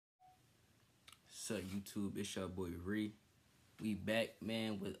What's up, YouTube? It's your boy Ree. We back,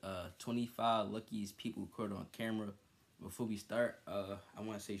 man, with 25 luckiest people recorded on camera. Before we start, I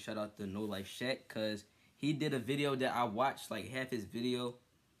want to say shout out to No Life Shaq, because he did a video that I watched, like half his video.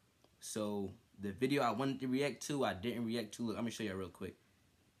 So the video I wanted to react to, I didn't react to. Look, I'm going to show you real quick.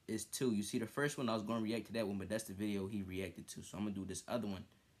 It's two. You see the first one, I was going to react to that one, but that's the video he reacted to. So I'm going to do this other one.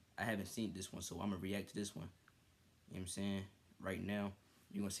 I haven't seen this one, so I'm going to react to this one. You know what I'm saying? Right now.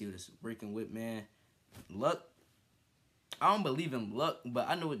 You're going to see what it's working with, man. Luck. I don't believe in luck, but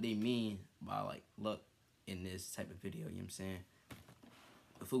I know what they mean by, like, luck in this type of video. You know what I'm saying?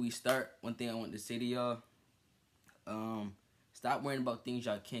 Before we start, one thing I want to say to y'all. Stop worrying about things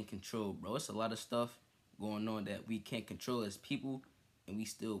y'all can't control, bro. It's a lot of stuff going on that we can't control as people, and we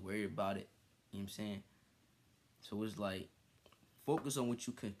still worry about it. You know what I'm saying? So it's like, focus on what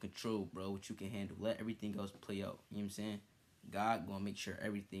you can control, bro. What you can handle. Let everything else play out. You know what I'm saying? God gonna make sure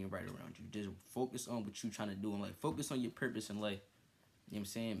everything right around you. Just focus on what you trying to do in life. Focus on your purpose in life. You know what I'm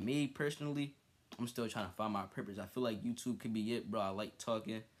saying? Me, personally, I'm still trying to find my purpose. I feel like YouTube could be it, bro. I like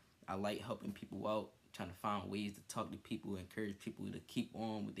talking. I like helping people out. Trying to find ways to talk to people, encourage people to keep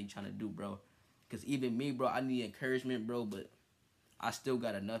on what they trying to do, bro. Because even me, bro, I need encouragement, bro, but I still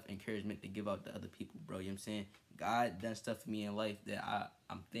got enough encouragement to give out to other people, bro. You know what I'm saying? God done stuff for me in life that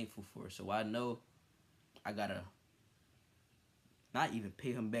I'm thankful for. So I know I gotta not even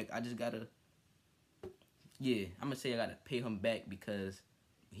pay him back. I just gotta, yeah, I'm gonna say I gotta pay him back, because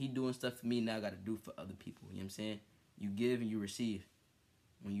he doing stuff for me, now I gotta do for other people. You know what I'm saying? You give and you receive.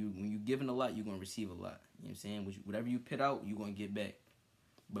 When you giving a lot, you're gonna receive a lot. You know what I'm saying? Whatever you put out, you're gonna get back.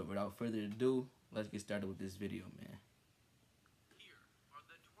 But without further ado, let's get started with this video, man. Here are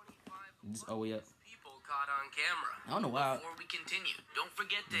the 25 Just all the way up. people caught on camera. I don't know why. Before we continue, don't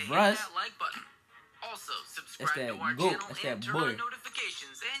forget to hit Russ. that like button. Also, subscribe That's that to our goat. channel That's and that turn boy. on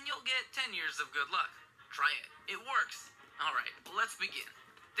notifications, and you'll get 10 years of good luck. Try it. It works. All right, let's begin.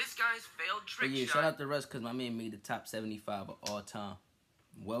 This guy's failed trick But yeah, shot. shout out to Russ, because my man made the top 75 of all time.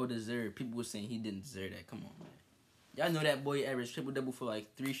 Well deserved. People were saying he didn't deserve that. Come on, man. Y'all know that boy averaged triple-double for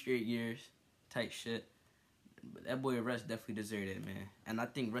like 3 straight years. Type shit. But that boy Russ definitely deserved it, man. And I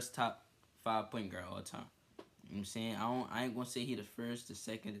think Russ top 5 point guard all time. You know what I'm saying? I ain't gonna say he the first, the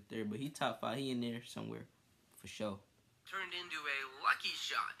second, the third, but he top 5. He in there somewhere. For sure. Turned into a lucky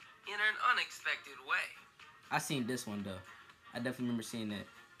shot in an unexpected way. I seen this one, though. I definitely remember seeing that.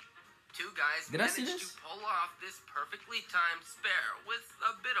 Two guys Did I see managed this? to pull off this perfectly timed spare with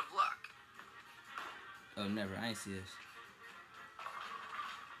a bit of luck. Oh, never. I ain't see this.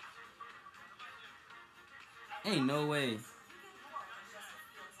 Ain't no way.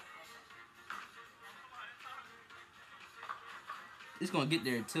 It's gonna get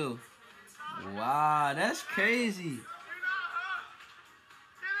there, too. Wow, that's crazy.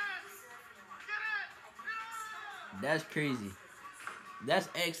 That's crazy. That's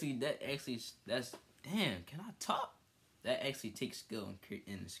damn, can I talk? That actually takes skill,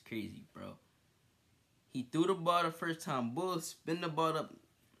 and it's crazy, bro. He threw the ball the first time. Bull, spin the ball up.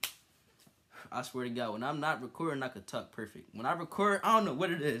 I swear to God, when I'm not recording, I could talk perfect. When I record, I don't know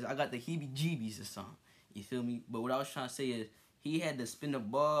what it is. I got the heebie-jeebies or something. You feel me? But what I was trying to say is, he had to spin the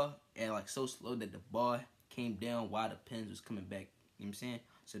ball and like so slow that the ball came down while the pins was coming back. You know what I'm saying?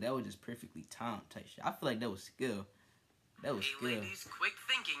 So that was just perfectly timed type shit. I feel like that was skill. That was skill. A lady's quick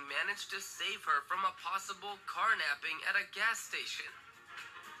thinking managed to save her from a possible car napping at a gas station.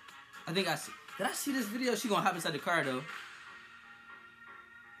 I think I see. Did I see this video? She gonna hop inside the car though.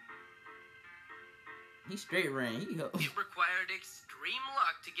 He straight ran. He go. It required extreme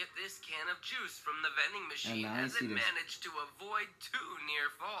luck to get this can of juice from the vending machine, I as it managed to avoid 2 near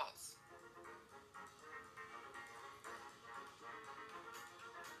falls.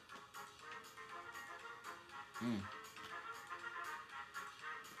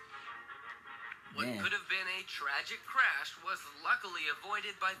 What Damn. could have been a tragic crash was luckily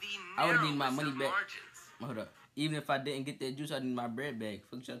avoided by the I would narrowest need my money of back. margins. Hold up. Even if I didn't get that juice, I need my bread bag.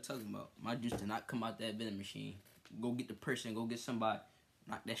 Fuck y'all talking about? My juice did not come out that vending machine. Go get the person. Go get somebody.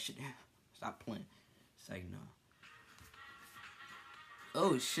 Knock that shit down. Stop playing. It's like, no.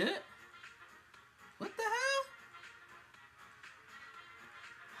 Oh, shit. What the hell?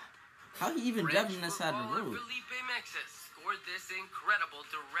 How he even French jumping that side of the footballer road? Felipe Mexes scored this incredible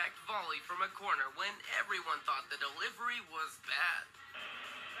direct volley from a corner when everyone thought the delivery was bad.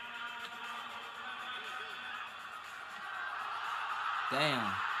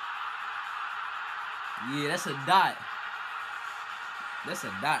 Damn. Yeah, that's a dot. That's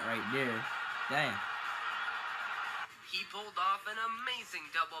a dot right there. Damn. He pulled off an amazing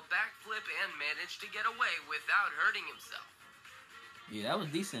double backflip and managed to get away without hurting himself. Yeah, that was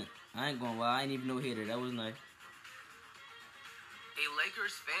decent. I ain't gonna lie, I ain't even no hater. That was nice. A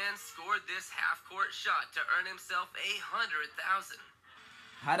Lakers fan scored this half-court shot to earn himself $100,000.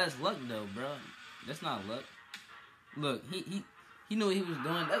 How that's luck though, bro? That's not luck. Look, he knew what he was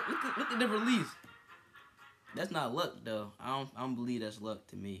doing. Look at the release. That's not luck though. I don't believe that's luck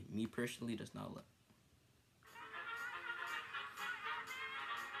to me. Me personally, that's not luck.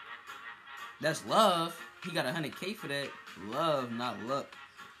 That's love. He got 100K for that. Love, not luck.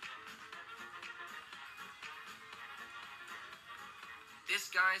 This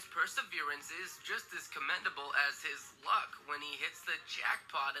guy's perseverance is just as commendable as his luck when he hits the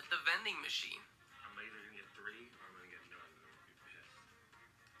jackpot at the vending machine. I'm either gonna get 3 or I'm gonna get none. I'm gonna be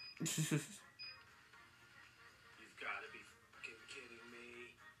pissed. You've got to be fucking kidding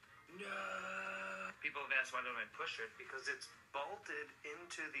me. No. People have asked why don't I push it? Because it's bolted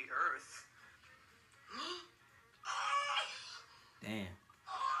into the earth. Damn.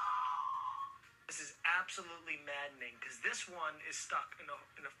 This is absolutely maddening because this one is stuck in a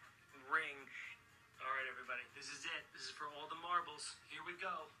ring. All right, everybody, this is it. This is for all the marbles. Here we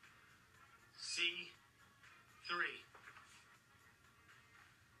go. C3.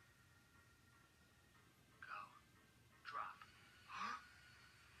 Go. Drop.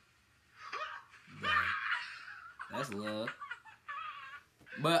 Damn. That's love.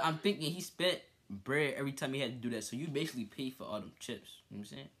 But I'm thinking he spent bread every time he had to do that, so you basically pay for all them chips. You know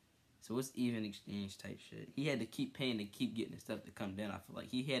what I'm saying? So it's even exchange type shit. He had to keep paying to keep getting the stuff to come down. I feel like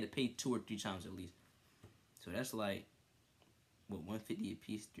he had to pay 2 or 3 times at least. So that's like, what, $150 a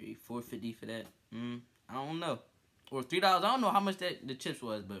piece, $450 for that. I don't know, or $3. I don't know how much that the chips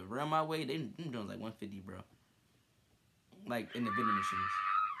was, but around my way, them doing like $150, bro. Like in the vending machines.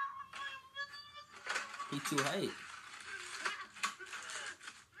 He too hype.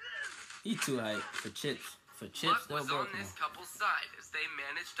 He too hype for chips. For chips, Luck was on this couple's side as they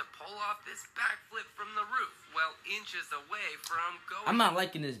managed to pull off this backflip from the roof, well inches away from going. I'm not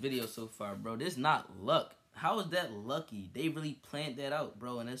liking this video so far, bro. This not luck. How is that lucky? They really planned that out,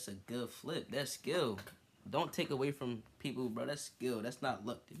 bro, and it's a good flip. That's skill. Don't take away from people, bro. That's skill. That's not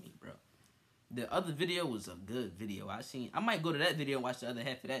luck to me, bro. The other video was a good video. I might go to that video and watch the other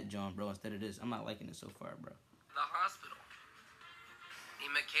half of that, John, bro, instead of this. I'm not liking it so far, bro. The hospital. The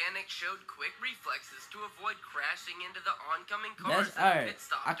mechanic showed quick reflexes to avoid crashing into the oncoming cars. That's alright.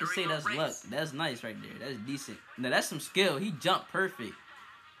 I can say that's luck. That's nice right there. That's decent. Now that's some skill. He jumped perfect.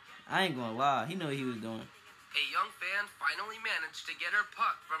 I ain't gonna lie. He knew what he was doing. A young fan finally managed to get her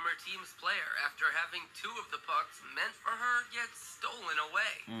puck from her team's player after having 2 of the pucks meant for her get stolen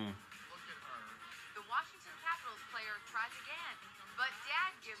away. Look at her. The Washington Capitals player tries again, but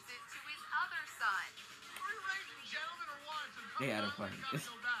Dad gives it to his other son. Are you ladies and gentlemen or what? So come They had a on, fight. we gotta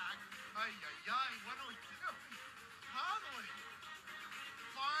go back. Ay, ay, ay, what are we doing? Finally.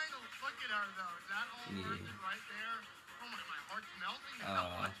 Finally. Look at her, though. Is that all working right there? Oh, my heart's melting.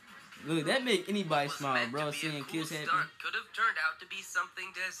 Look, that make anybody What was smile, meant bro. to be a Seeing cool kids happy. stunt could have turned out to be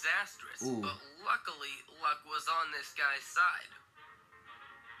something disastrous, Ooh. but luckily, luck was on this guy's side.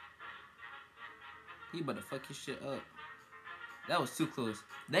 He better fuck his shit up. That was too close.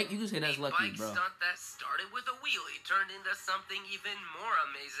 You can say that's lucky, bike bro. stunt that started with a wheelie turned into something even more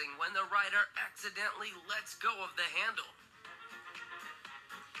amazing when the rider accidentally lets go of the handle.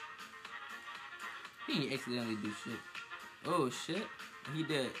 He ain't accidentally do shit. Oh shit. He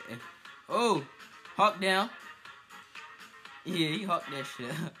did. Oh, hawk down. Yeah, he hawked that shit.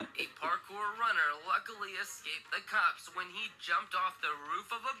 A parkour runner luckily escaped the cops when he jumped off the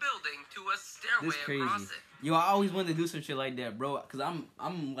roof of a building to a stairway This crazy. across it. Yo, I always wanted to do some shit like that, bro. Cause I'm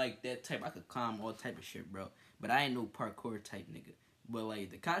like that type. I could climb all type of shit, bro. But I ain't no parkour type nigga. But like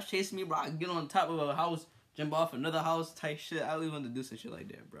the cops chasing me, bro. I can get on top of a house, jump off another house type shit. I always wanted to do some shit like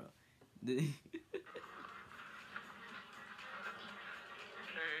that, bro. Hey.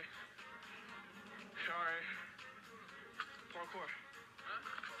 Sorry. Parkour.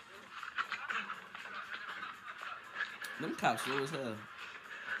 Them cops slow as hell.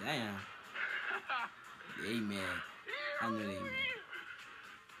 Damn. They mad. I know they mad.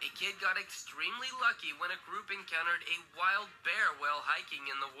 A kid got extremely lucky when a group encountered a wild bear while hiking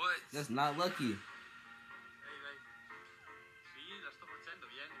in the woods. That's not lucky. Sí, la está haciendo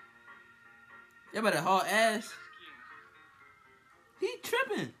bien. You better haul ass. He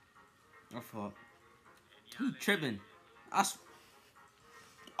tripping. My fault. He tripping.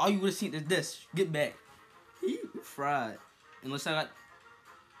 All you would have seen is this. Get back. He fried. Unless I got...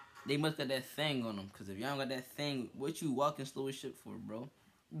 They must got that thing on them. Because if y'all got that thing, what you walking slow as shit for, bro?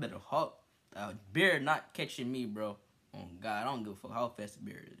 You better hawk. A bear not catching me, bro. Oh, God. I don't give a fuck how fast the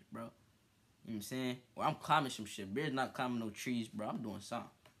bear is, bro. You know what I'm saying? Or I'm climbing some shit. Bear's not climbing no trees, bro. I'm doing something.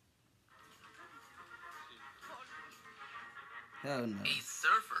 Hell no. A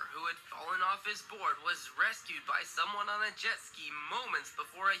surfer who had fallen off his board was rescued by someone on a jet ski moments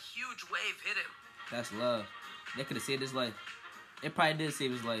before a huge wave hit him. That's love. They could have saved his life. It probably did save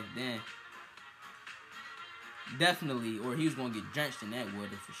his life. Damn. Definitely. Or he was going to get drenched in that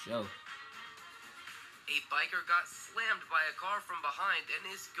water for sure. A biker got slammed by a car from behind and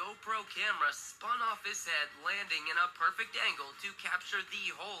his GoPro camera spun off his head, landing in a perfect angle to capture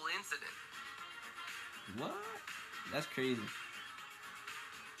the whole incident. What? That's crazy.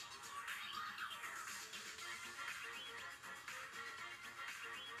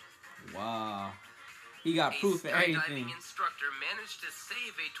 Wow. He got proof of everything. A skydiving instructor managed to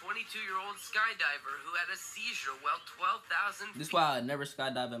save a 22-year-old skydiver who had a seizure while 12,000 feet. This is why I never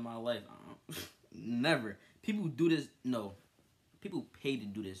skydive in my life. Never. People do this. No. People pay to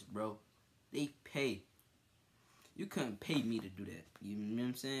do this, bro. They pay. You couldn't pay me to do that. You know what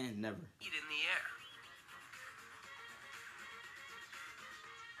I'm saying? Never. In the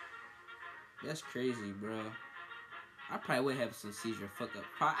air. That's crazy, bro. I probably would have some seizure. Fuck up.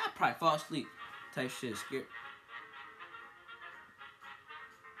 I probably fall asleep. Type shit. Scared.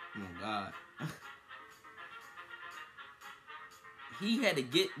 Oh my God. He had to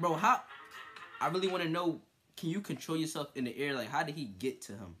get, bro. How? I really want to know. Can you control yourself in the air? Like, how did he get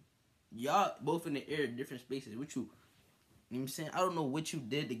to him? Y'all both in the air, different spaces. What you know what I'm saying? I don't know what you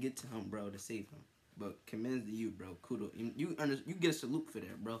did to get to him, bro, to save him. But commends to you, bro. Kudos. You get a salute for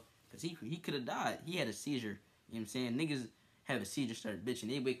that, bro. Because he could have died. He had a seizure. You know what I'm saying? Niggas have a seizure, start bitching.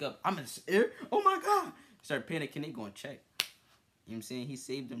 They wake up. I'm in the air. Oh, my God. Start panicking. They going to check. You know what I'm saying? He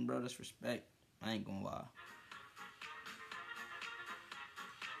saved him, bro. That's respect. I ain't going to lie.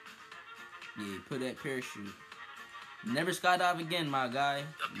 Yeah, put that parachute. Never skydive again, my guy.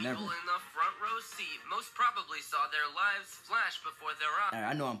 The people Never. in the front row seat most probably saw their lives flash before their eyes.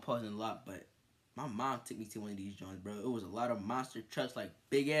 Alright, I know I'm pausing a lot, but my mom took me to one of these joints, bro. It was a lot of monster trucks, like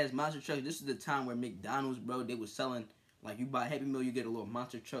big-ass monster trucks. This is the time where McDonald's, bro, they was selling, like, you buy a Happy Meal, you get a little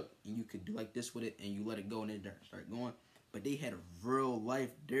monster truck, and you could do like this with it, and you let it go, and it start going. But they had a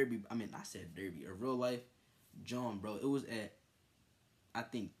real-life derby. I mean, I said derby. A real-life John, bro. It was at, I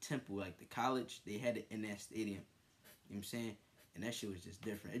think, Temple, like the college. They had it in that stadium. You know what I'm saying? And that shit was just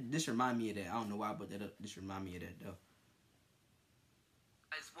different. This remind me of that. I don't know why, but this remind me of that, though.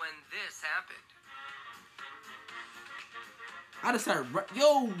 As when this happened. I just started,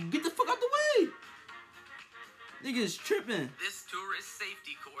 yo, get the fuck out the way! Niggas tripping. This tourist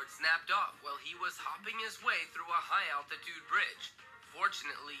safety cord snapped off while he was hopping his way through a high-altitude bridge.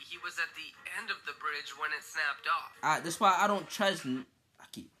 Fortunately, he was at the end of the bridge when it snapped off. That's why I don't trust.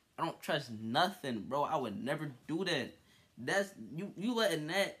 I don't trust nothing, bro. I would never do that. That's you letting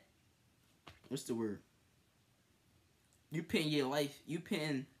that. What's the word? You putting your life. You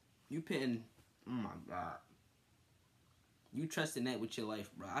putting. Oh my God. You trusting that with your life,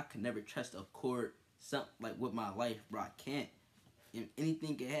 bro. I could never trust a cord. Something like with my life, bro. I can't. If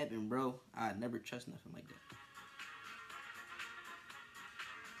anything can happen, bro. I never trust nothing like that.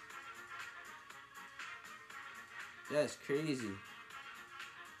 That's crazy.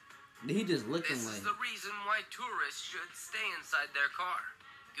 He just looking This like. is the reason why tourists should stay inside their car.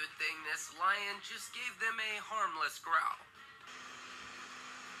 Good thing this lion just gave them a harmless growl.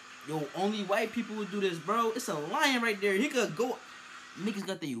 Yo, only white people would do this, bro. It's a lion right there. He could go. Niggas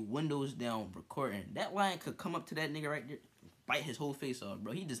got their windows down recording. That lion could come up to that nigga right there, bite his whole face off,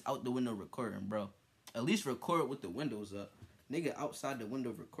 bro. He just out the window recording, bro. At least record with the windows up. Nigga outside the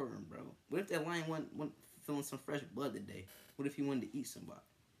window recording, bro. What if that lion went feeling some fresh blood today? What if he wanted to eat somebody?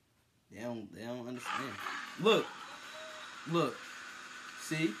 They don't understand. Look.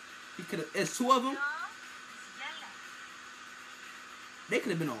 See? He could have. It's two of them. They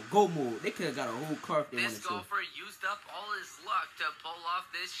could have been on go mode. They could have got a whole car if they wanted This to. golfer used up all his luck to pull off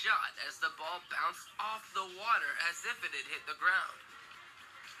this shot as the ball bounced off the water as if it had hit the ground.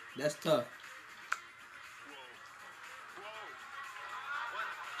 That's tough.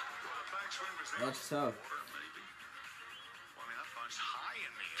 That's tough.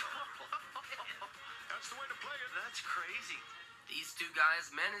 That's crazy. These two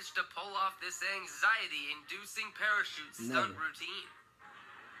guys managed to pull off this anxiety-inducing parachute stunt Never. routine.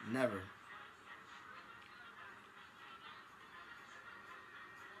 Never.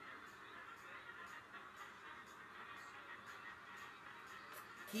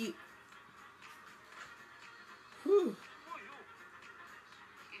 Whew.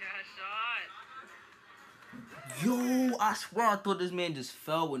 Yo, I swear I thought this man just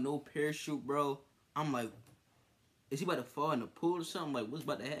fell with no parachute, bro. I'm like, is he about to fall in the pool or something? Like, what's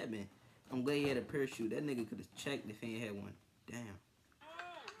about to happen? I'm glad he had a parachute. That nigga could have checked if he ain't had one. Damn.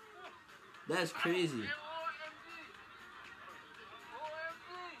 That's crazy.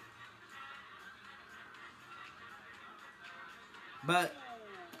 But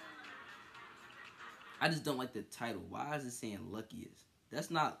I just don't like the title. Why is it saying Luckiest? That's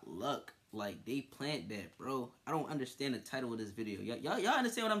not luck. Like, they planned that, bro. I don't understand the title of this video. Y'all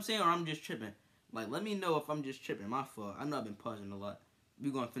understand what I'm saying, or I'm just tripping? Like, let me know if I'm just tripping. My fault. I know I've been pausing a lot.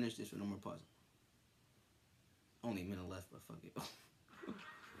 We're gonna finish this with no more pausing. Only a minute left, but fuck it.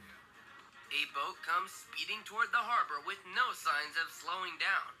 A boat comes speeding toward the harbor with no signs of slowing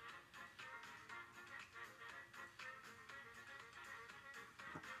down.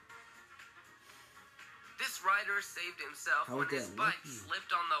 This rider saved himself How when is his that bike lucky?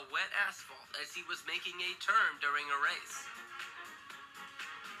 slipped on the wet asphalt as he was making a turn during a race.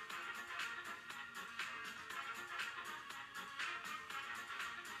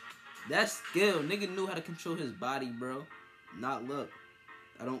 That's skill. Nigga knew how to control his body, bro. Not luck.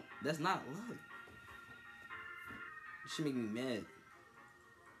 That's not luck. This should make me mad.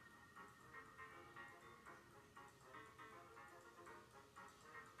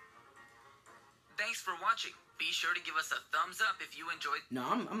 Thanks for watching. Be sure to give us a thumbs up if you enjoyed. No,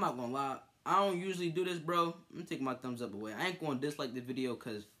 I'm not gonna lie. I don't usually do this, bro. I'm gonna take my thumbs up away. I ain't gonna dislike the video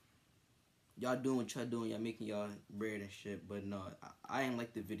because y'all doing what y'all doing. Y'all making y'all bread and shit. But no, I ain't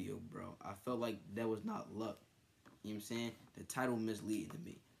like the video, bro. I felt like that was not luck. You know what I'm saying? The title misleading to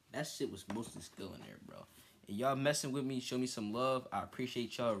me. That shit was mostly skill in there, bro. And y'all messing with me, show me some love. I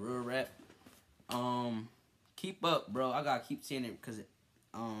appreciate y'all, real rap. Keep up, bro. I gotta keep saying it because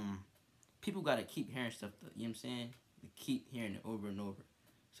people gotta keep hearing stuff, though. You know what I'm saying? They keep hearing it over and over.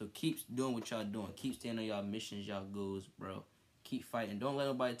 So keep doing what y'all doing. Keep staying on y'all missions, y'all goals, bro. Keep fighting. Don't let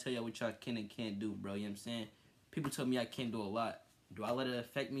nobody tell y'all what y'all can and can't do, bro. You know what I'm saying? People tell me I can't do a lot. Do I let it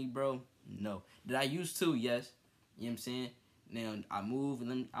affect me, bro? No. Did I used to? Yes. You know what I'm saying? Now, I move,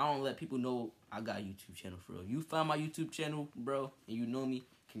 and then I don't let people know I got a YouTube channel, for real. You found my YouTube channel, bro, and you know me,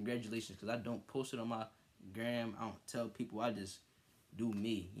 congratulations, because I don't post it on my gram. I don't tell people. I just do me.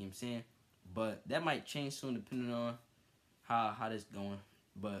 You know what I'm saying? But that might change soon, depending on how this going.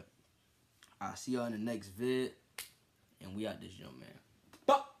 But I'll see y'all in the next vid, and we out this young man.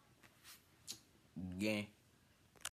 Gang.